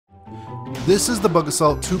This is the Bug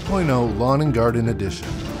Assault 2.0 Lawn and Garden Edition.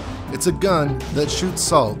 It's a gun that shoots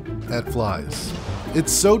salt at flies.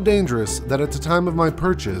 It's so dangerous that at the time of my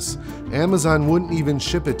purchase, Amazon wouldn't even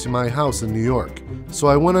ship it to my house in New York. So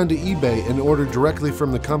I went onto eBay and ordered directly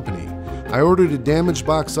from the company. I ordered a damaged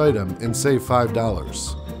box item and saved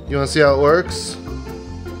 $5. You want to see how it works?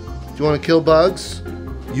 Do you want to kill bugs?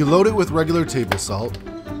 You load it with regular table salt,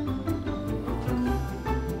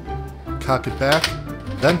 cock it back,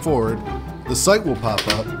 then forward. The sight will pop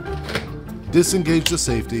up, disengage the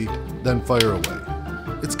safety, then fire away.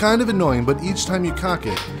 It's kind of annoying, but each time you cock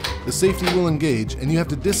it, the safety will engage and you have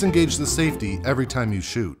to disengage the safety every time you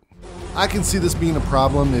shoot. I can see this being a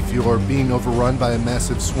problem if you're being overrun by a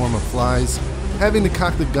massive swarm of flies. Having to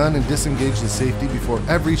cock the gun and disengage the safety before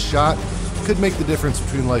every shot could make the difference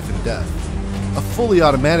between life and death. A fully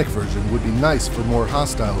automatic version would be nice for more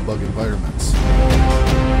hostile bug environments.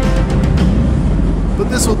 But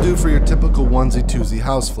this will do for your typical onesie-twosie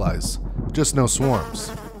houseflies, just no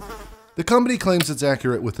swarms. The company claims it's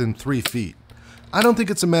accurate within 3 feet. I don't think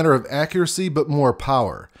it's a matter of accuracy, but more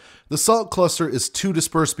power. The salt cluster is too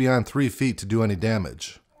dispersed beyond 3 feet to do any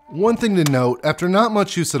damage. One thing to note, after not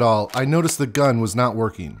much use at all, I noticed the gun was not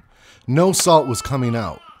working. No salt was coming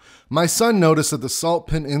out. My son noticed that the salt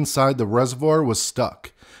pin inside the reservoir was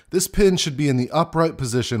stuck. This pin should be in the upright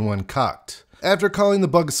position when cocked. After calling the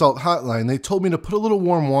Bug Assault hotline, they told me to put a little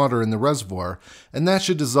warm water in the reservoir, and that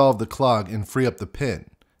should dissolve the clog and free up the pin.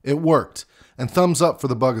 It worked, and thumbs up for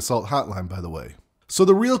the Bug Assault hotline, by the way. So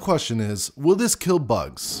the real question is, will this kill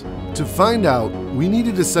bugs? To find out, we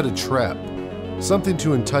needed to set a trap, something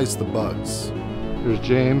to entice the bugs. Here's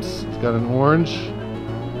James, he's got an orange.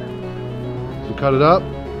 So cut it up?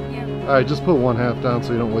 Yeah. All right, just put 1/2 down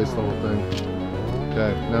so you don't waste the whole thing.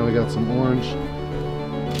 Okay, now we got some orange,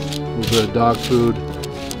 a little bit of dog food,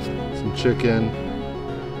 some chicken.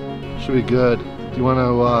 Should be good. Do you want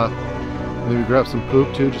to maybe grab some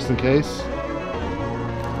poop too, just in case?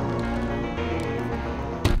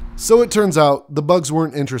 So it turns out the bugs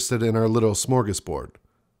weren't interested in our little smorgasbord.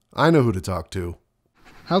 I know who to talk to.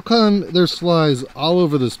 How come there's flies all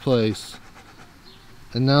over this place?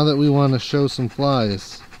 And now that we want to show some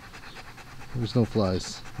flies, there's no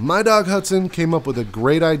flies. My dog Hudson came up with a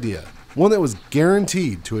great idea. One that was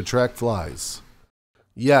guaranteed to attract flies.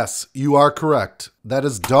 Yes, you are correct. That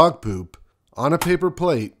is dog poop on a paper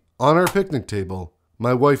plate on our picnic table.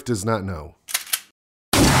 My wife does not know.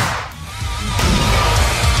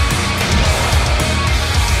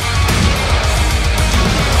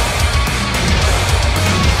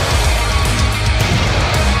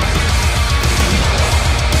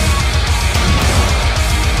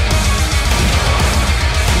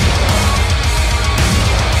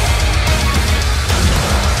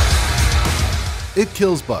 It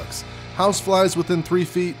kills bugs. Houseflies within 3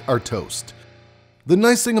 feet are toast. The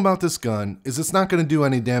nice thing about this gun is it's not going to do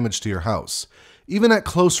any damage to your house. Even at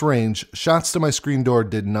close range, shots to my screen door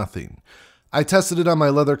did nothing. I tested it on my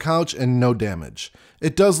leather couch and no damage.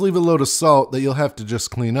 It does leave a load of salt that you'll have to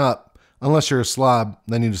just clean up. Unless you're a slob,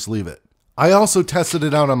 then you just leave it. I also tested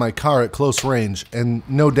it out on my car at close range and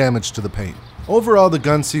no damage to the paint. Overall, the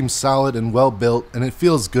gun seems solid and well built and it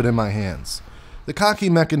feels good in my hands. The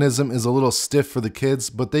cocking mechanism is a little stiff for the kids,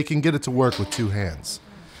 but they can get it to work with 2 hands.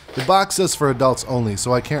 The box says for adults only,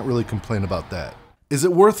 so I can't really complain about that. Is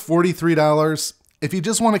it worth $43? If you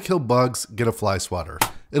just want to kill bugs, get a fly swatter.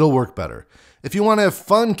 It'll work better. If you want to have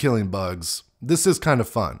fun killing bugs, this is kind of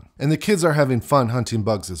fun. And the kids are having fun hunting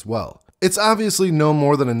bugs as well. It's obviously no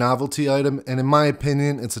more than a novelty item, and in my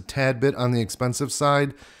opinion, it's a tad bit on the expensive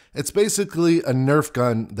side. It's basically a Nerf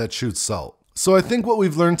gun that shoots salt. So I think what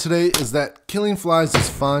we've learned today is that killing flies is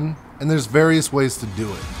fun, and there's various ways to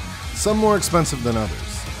do it. Some more expensive than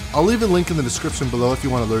others. I'll leave a link in the description below if you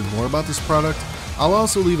want to learn more about this product. I'll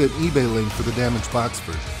also leave an eBay link for the damaged box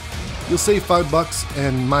version. You'll save $5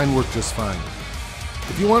 and mine worked just fine.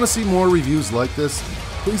 If you want to see more reviews like this,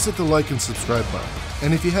 please hit the like and subscribe button.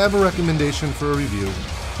 And if you have a recommendation for a review,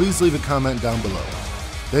 please leave a comment down below.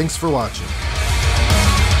 Thanks for watching.